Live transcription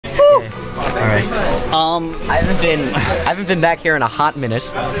I haven't been back here in a hot minute.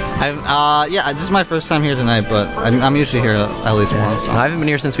 Yeah, this is my first time here tonight, but I'm usually here at least once. So. I haven't been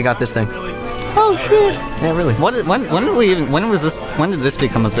here since we got this thing. Oh shit! Yeah, really. When did this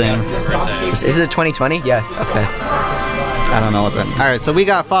become a thing? Is it 2020? Yeah. Okay. I don't know what that. All right, so we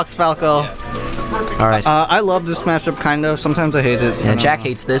got Fox Falco. All right. I love this matchup, kind of. Sometimes I hate it. Yeah, Jack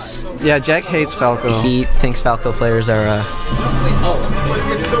hates this. Yeah, Jack hates Falco. He thinks Falco players are.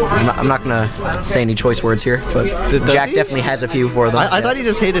 I'm not gonna say any choice words here, but Jack definitely has a few for them. I thought he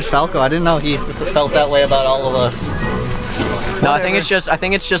just hated Falco. I didn't know he felt that way about all of us. No, I think it's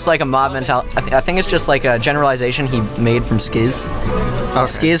just like a mob mentality. I think it's just like a generalization he made from Skiz. Okay.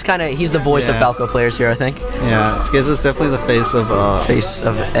 Skiz he's the voice of Falco players here, I think. Yeah, Skiz is definitely the face of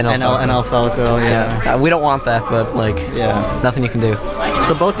NL Falco. Yeah. We don't want that, but like, nothing you can do.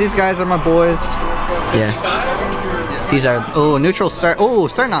 So both these guys are my boys. Yeah. These are. Oh, neutral start. Oh,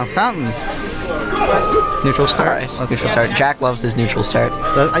 starting on fountain. Neutral start. All right. Neutral start. Jack loves his neutral start.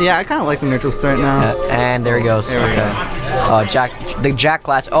 Yeah, I kind of like the neutral start now. And there he goes. There we go. The Jack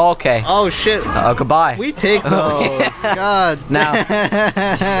class. Oh, okay. Oh shit. Goodbye. We take those. God. Now.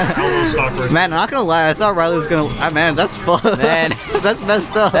 Man, I'm not gonna lie. I thought Riley was gonna. Man, that's fun. Man, that's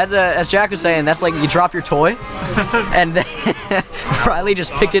messed up. That's as Jack was saying. That's like you drop your toy, and then Riley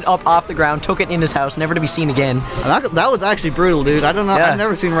just picked it up off the ground, took it in his house, never to be seen again. That was actually brutal, dude. I don't know. I've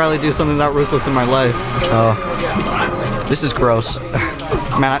never seen Riley do something that ruthless in my life. Oh, this is gross.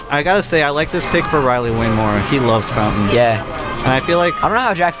 Man, I gotta say, I like this pick for Riley way more. He loves Fountain. Yeah. And I feel like... I don't know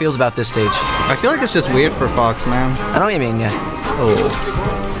how Jack feels about this stage. I feel like it's just weird for Fox, man. I know what you mean, yeah. Oh.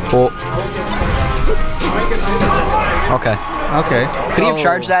 Okay. Okay. Could he have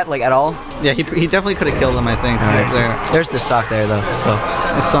charged that, like, at all? Yeah, he definitely could have killed him, I think. Right. There's the stock there, though, so...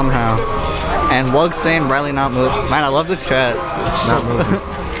 Somehow. And Wug saying Riley not move. Man, I love the chat. Not moving.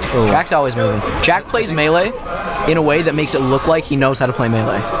 Jack's always moving. Jack plays melee in a way that makes it look like he knows how to play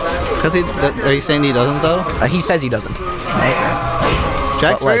melee. Because are you saying he doesn't, though? He says he doesn't.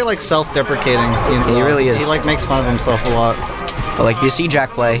 Jack's very, like, self-deprecating. You know? He really is. He, like, makes fun of himself a lot. But, like, if you see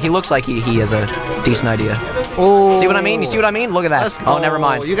Jack play, he looks like he has a decent idea. Oh. See what I mean? You see what I mean? Look at that. Oh, never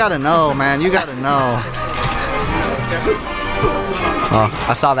mind. You gotta know, man. You gotta know. Oh,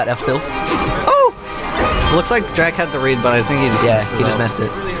 I saw that F tilt. Oh! Looks like Jack had the read, but I think he just messed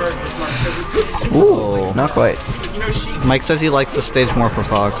it. Ooh, not quite. Mike says he likes the stage more for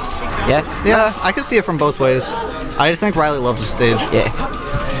Fox. Yeah? Yeah, I can see it from both ways. I just think Riley loves the stage. Yeah.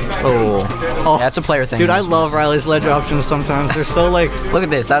 Oh. Yeah, that's a player thing. Dude, I love Riley's ledge options sometimes. They're so, like... Look at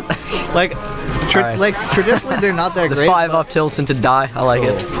this. That like, traditionally, they're not that great. The 5 up tilts into die. I like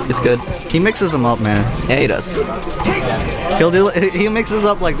it. It's good. He mixes them up, man. Yeah, he does. He mixes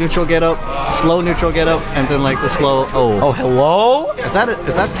up, like, neutral get up, slow neutral get up, and then, like, the slow... Oh, hello? Is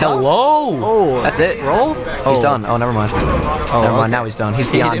that stop? Hello? Oh. That's it. Roll? He's done. Oh, never mind. Never mind. Now he's done. He's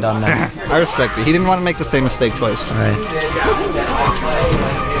beyond done now. I respect it. He didn't want to make the same mistake twice. All right.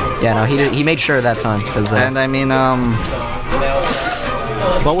 Yeah, no, he made sure that time. And I mean,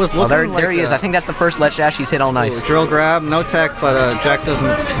 what was looking there, there he is. I think that's the first ledge dash he's hit all night. Drill grab, no tech, but Jack doesn't.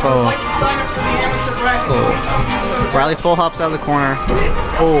 Riley full hops out of the corner.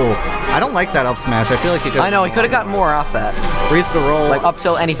 Oh, I don't like that up smash. I feel like he could. I know, he could have gotten more off that. Reads the roll. Like up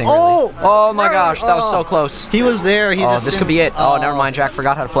till anything. Oh! Really. Oh my gosh, that was so close. He was there. He just this could be it. Oh, never mind. Jack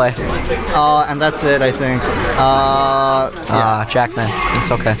forgot how to play. And that's it, I think. Yeah. Jack then.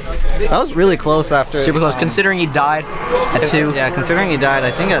 It's okay. That was really close after. Super close. Considering he died at 2. Yeah, considering he died,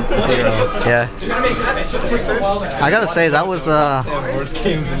 I think at 0. Yeah. I gotta say, that was,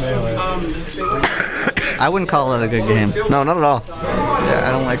 I wouldn't call it a good game. No, not at all. Yeah,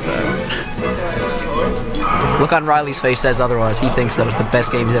 I don't like that. Look on Riley's face says otherwise. He thinks that was the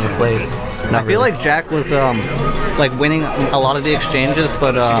best game he's ever played. I feel like Jack was, like, winning a lot of the exchanges,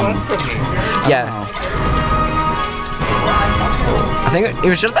 but, yeah. I think it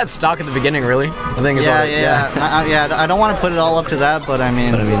was just that stock at the beginning, really. I think. Yeah. I don't want to put it all up to that, but I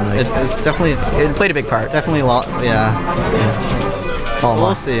mean, like, it definitely. It played a big part. Definitely a lot. Yeah.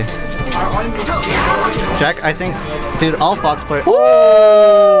 We'll see. Jack, I think, dude, all Fox players.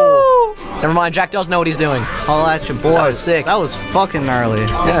 Woo! Never mind. Jack does know what he's doing. All at your boy. That was sick. That was fucking gnarly.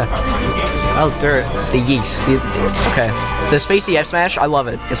 Yeah. That was dirt. The yeast. Okay. The spacey F smash, I love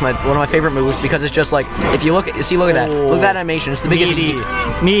it. It's one of my favorite moves because it's just like if you look at that. Look at that animation. It's the biggest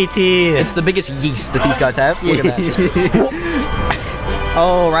meaty. It's the biggest yeast that these guys have. Look at that.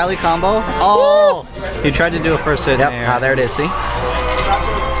 Oh, Riley combo. Oh, he tried to do a first hit. Yep. There it is. See.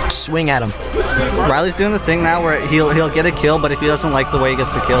 Swing at him. Riley's doing the thing now where he'll get a kill, but if he doesn't like the way he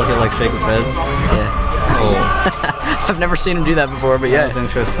gets the kill, he'll like shake his head. Yeah. Oh. I've never seen him do that before, but yeah. That's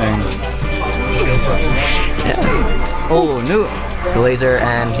interesting. Yeah. Oh, new. The laser,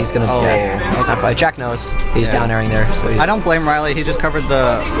 and he's gonna. Oh, not quite. Jack knows he's down airing there, so he's, I don't blame Riley. He just covered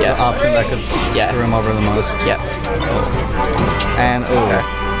the option that could screw him over the most. Yeah. And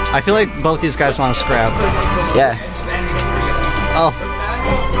I feel like both these guys want to scrap. Yeah. Oh.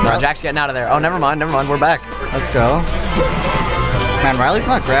 No, Jack's getting out of there. Oh, never mind. We're back. Let's go. Man, Riley's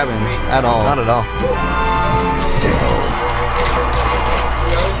not grabbing at all. Not at all.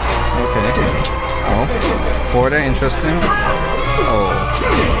 Okay. Oh. Forward, interesting. Oh.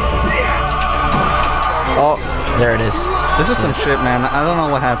 Oh, there it is. This is some shit, man. I don't know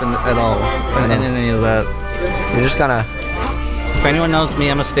what happened at all in any of that. You're just gonna... If anyone knows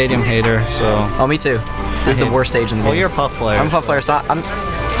me, I'm a stadium hater, so... Oh, me too. This is the worst stage in the game. Well, you're a Puff player. I'm a Puff player, so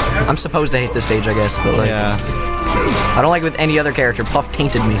I'm supposed to hate this stage, I guess, but like... Yeah. I don't like it with any other character. Puff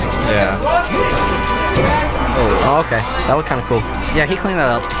tainted me. Yeah. Oh, okay. That looked kind of cool. Yeah, he cleaned that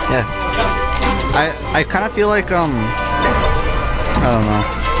up. Yeah. I kind of feel like, I don't know.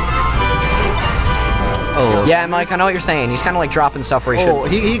 Oh. Yeah, Mike, I know what you're saying. He's kind of like dropping stuff where he should. Oh,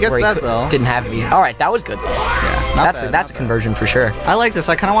 he gets that, though. Didn't have to be. All right, that was good, though. Yeah, that's a conversion for sure. I like this.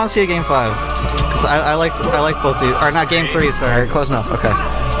 I kind of want to see a game 5. Cause I like both these. Or not game 3, sorry. All right, close enough. Okay.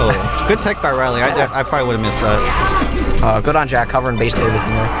 Oh, good tech by Riley. I probably would have missed that. Good on Jack, covering basically everything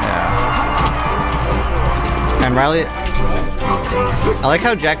there. Yeah. And Riley, I like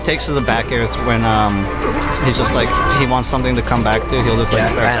how Jack takes to the back airs when he's just like he wants something to come back to. He'll just like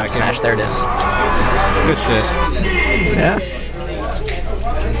start back smash. There it is. Good shit. Yeah.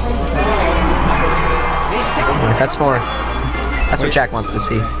 That's what Jack wants to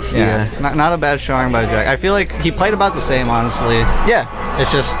see. Yeah. Not a bad showing by Jack. I feel like he played about the same, honestly. Yeah.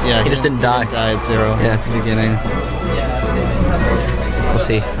 It's just he just didn't die. He didn't die at 0 at the beginning. We'll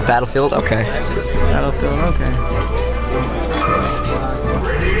see. A Battlefield? Okay. Battlefield, okay.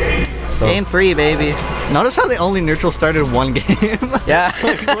 So. Game 3, baby. Notice how they only neutral started 1 game? Yeah.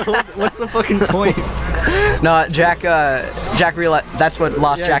 Like, what's the fucking point? No, Jack realized that's what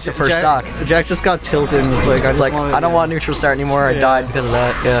lost Jack the first stock. Jack just got tilted and was like, I don't want neutral start anymore. I died because of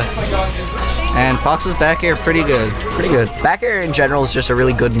that. Yeah. And Fox's back air pretty good. Pretty good. Back air in general is just a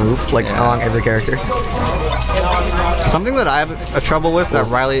really good move, like along every character. Something that I have a trouble with that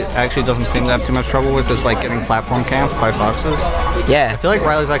Riley actually doesn't seem to have too much trouble with is like getting platform camped by Foxes. Yeah. I feel like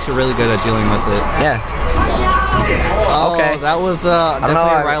Riley's actually really good at dealing with it. Yeah. Oh, okay. That was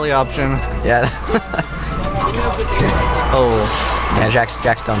definitely a Riley option. Yeah. Oh. Yeah,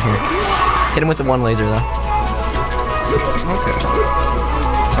 Jack's done here. Hit him with the 1 laser though. Okay.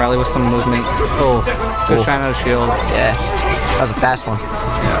 Riley with some movement. Oh, good shine out of shield. Yeah. That was a fast one.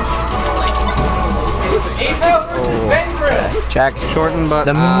 Yeah. Oh. Jack. Shorten, but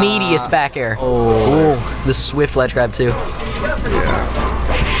the meatiest back air. Oh. The swift ledge grab too. Yeah.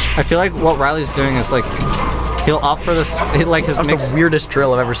 I feel like what Riley's doing is like he'll opt for this. Like his That's the weirdest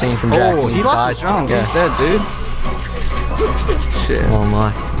drill I've ever seen from Jack. Oh, he lost his drone. Yeah. He's dead, dude. Shit. Oh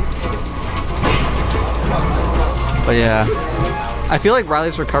my. But yeah. I feel like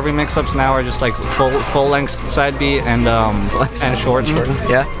Riley's recovery mix-ups now are just like full length side B and shorten.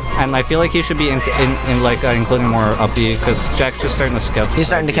 Yeah. And I feel like he should be in like including more up B because Jack's just starting to skip. He's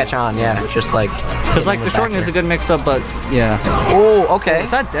starting to catch on, yeah. Just like because like the shorten is a good mix-up, but yeah. Oh, okay. Is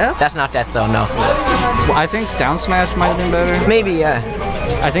that death? That's not death though, no. Well, I think down smash might have been better. Maybe, yeah.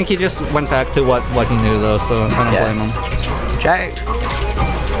 I think he just went back to what he knew though, so I don't blame him. Jack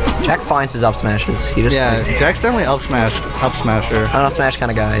finds his up smashes. He just Jack's definitely up smasher. An up smash kind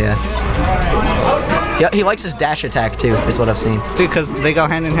of guy, yeah. Yeah, he likes his dash attack too, is what I've seen. Because they go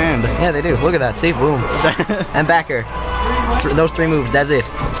hand in hand. Yeah, they do. Look at that. See, boom. And backer. Those 3 moves. That's it.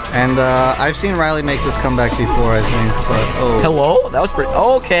 And I've seen Riley make this comeback before, I think. But hello? That was pretty.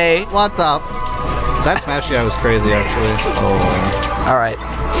 Okay. What the? That smash was crazy, actually. Oh. All right.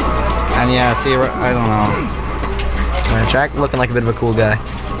 And yeah, see, I don't know. Jack looking like a bit of a cool guy.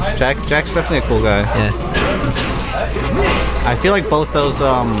 Jack's definitely a cool guy. Yeah. I feel like both those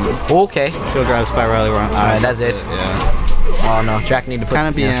okay. shield grabs by Riley were on. Alright, that's it. Yeah. Oh no, Jack need to put kind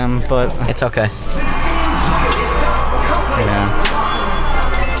of BM, but it's okay. Yeah.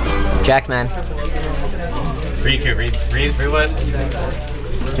 Jack, man. Read what?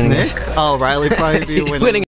 Nick? Oh, Riley probably be winning.